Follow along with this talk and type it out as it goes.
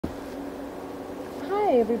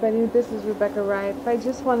Hi everybody, this is Rebecca Rife. I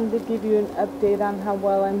just wanted to give you an update on how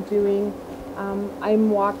well I'm doing. I'm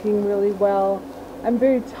walking really well. I'm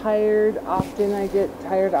very tired often. I get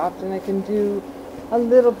tired often. I can do a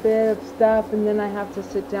little bit of stuff and then I have to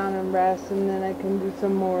sit down and rest, and then I can do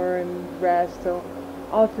some more and rest. So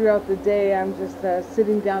all throughout the day I'm just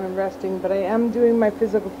sitting down and resting, but I am doing my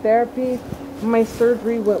physical therapy. My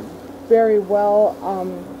surgery went very well.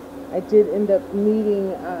 I did end up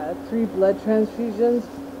needing 3 blood transfusions.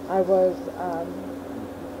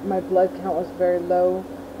 My blood count was very low,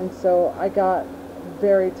 and so I got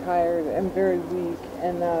very tired and very weak,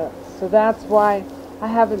 and so that's why I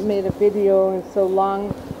haven't made a video in so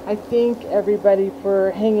long. I thank everybody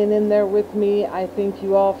for hanging in there with me. I thank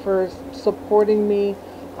you all for supporting me.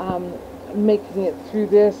 Making it through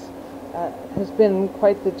this has been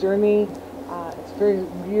quite the journey. It's very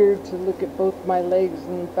weird to look at both my legs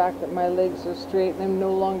and the fact that my legs are straight and I'm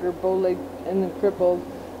no longer bow-legged and crippled,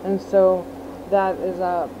 and so that is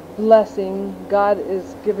a blessing. God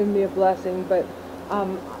is giving me a blessing, but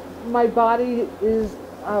my body is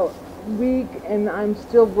weak and I'm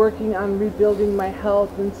still working on rebuilding my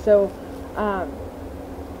health, and so I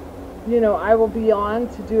will be on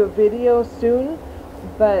to do a video soon,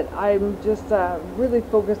 but I'm just really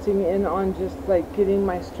focusing in on just like getting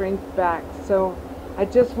my strength back. So I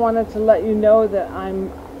just wanted to let you know that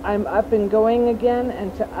I'm up and going again,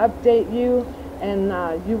 and to update you, and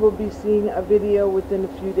you will be seeing a video within a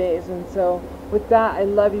few days. And so with that, I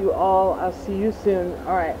love you all. I'll see you soon.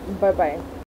 All right, bye bye.